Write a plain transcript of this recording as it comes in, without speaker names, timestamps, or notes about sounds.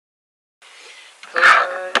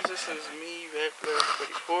guys, this is me,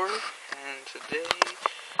 Red44, and today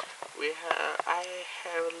I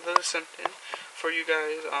have a little something for you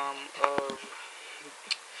guys.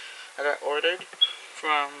 I got ordered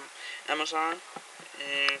from Amazon,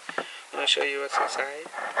 and I'm gonna show you what's inside.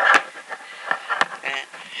 And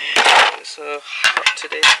so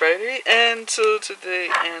today's Friday, and so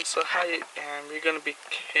we're gonna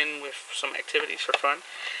begin with some activities for fun.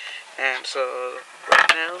 And so right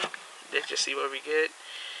now, let's just see what we get.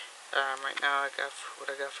 Right now, I got what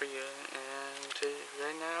I got for you, and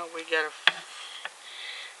right now we got a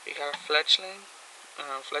fletchling,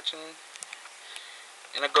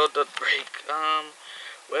 and a Golduck break.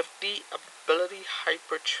 With the ability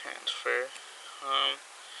hyper transfer.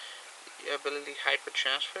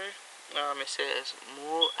 It says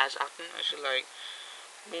move as often as you like.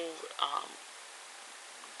 Move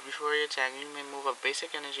Before you attack, you may move a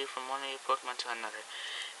basic energy from one of your Pokemon to another,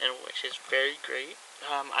 and which is very great.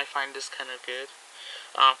 I find this kind of good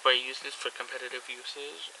for uses for competitive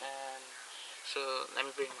usage. And so let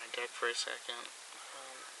me bring my deck for a second.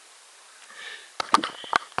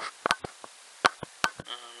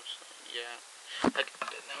 So yeah, let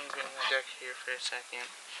me bring my deck here for a second.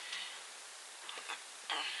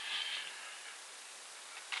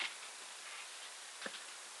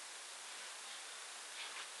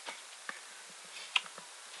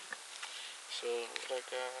 So what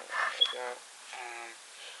I got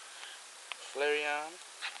Flareon,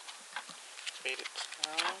 Faded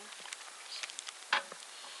Town,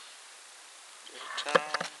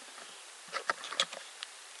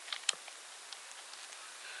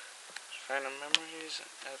 Random Memories,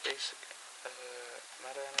 Basic,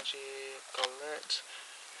 Matter Energy, Golduck,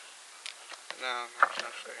 no,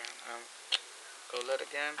 not Flareon, Golduck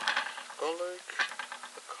again, Golduck,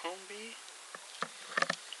 a Combi,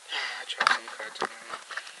 I tried some cards again,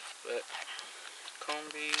 but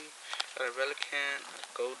Combi, a Relicanth, a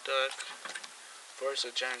Golduck, Forest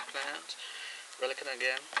of Giant Plants, Relicanth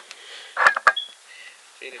again,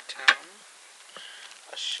 Faded Town,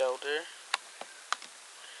 a Shelter,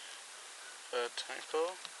 a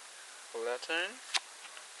Typo, a Lantern,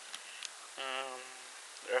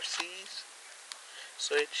 FCs,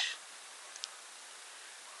 Switch,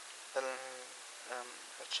 a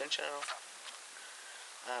Chinchou,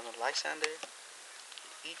 a Lysander,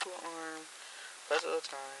 Equal Arm, Puzzle of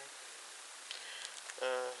Time,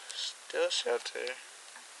 Still Shelter,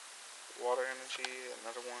 Water Energy,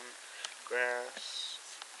 another one, Grass,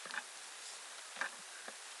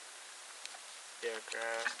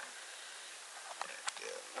 Grass,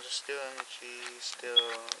 another Still Energy, Still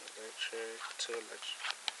Electric, 2 Electric,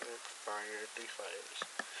 Fire, 3 Fires,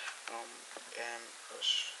 and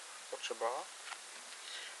Ultra Ball,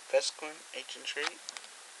 Vesquin, Ancient Trait,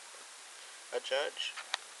 a Judge,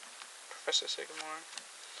 Professor Sycamore,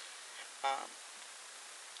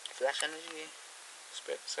 Flash Energy,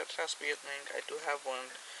 Sceptile Spirit Link. I do have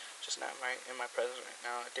one, just not in my presence right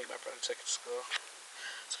now. I think my brother took it to school.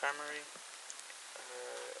 Skarmory,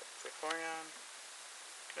 Vaporeon,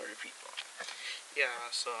 no repeat ball.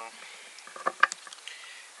 Yeah, so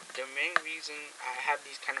the main reason I have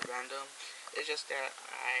these kind of random is just that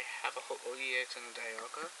I have a whole OEX and a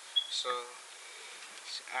Dialga, so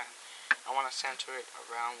I want to center it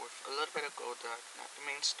around with a little bit of Golduck, not the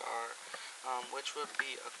main star, which would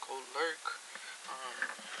be a Golduck,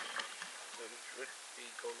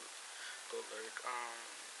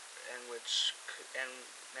 and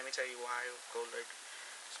let me tell you why Golduck.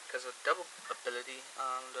 It's because of double ability,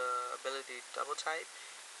 the ability double type,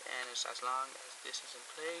 and it's as long as this is in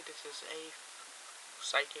play, this is a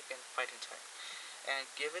psychic and fighting type, and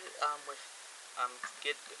give it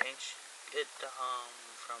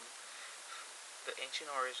from the Ancient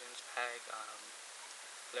Origins pack,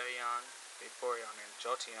 Flareon, Vaporeon, and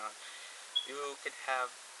Jolteon. You could have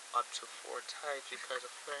up to 4 types because of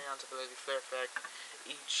Flareon's ability Flare Effect.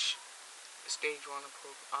 Each stage 1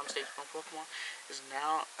 Pokemon is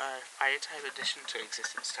now a fire type addition to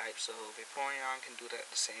existence type, so Vaporeon can do that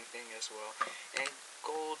the same thing as well. And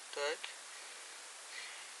Golduck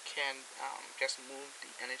can just move the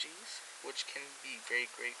energies, which can be very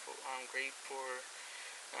great for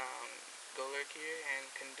Golduck here, and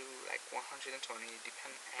can do like 120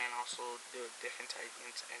 and also do different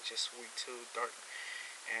typings and just weak to dark,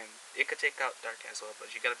 and it could take out dark as well,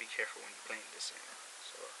 but you gotta be careful when you're playing this in.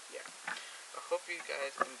 So yeah, I hope you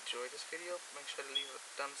guys enjoyed this video. Make sure to leave a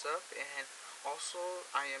thumbs up, and also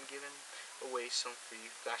I am giving away some free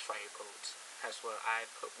Flash Fire codes as well. I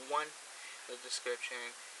put one in the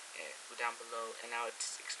description down below, and I'll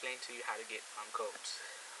explain to you how to get codes.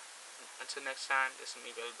 Until next time, this is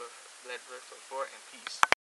me, Red4, and peace.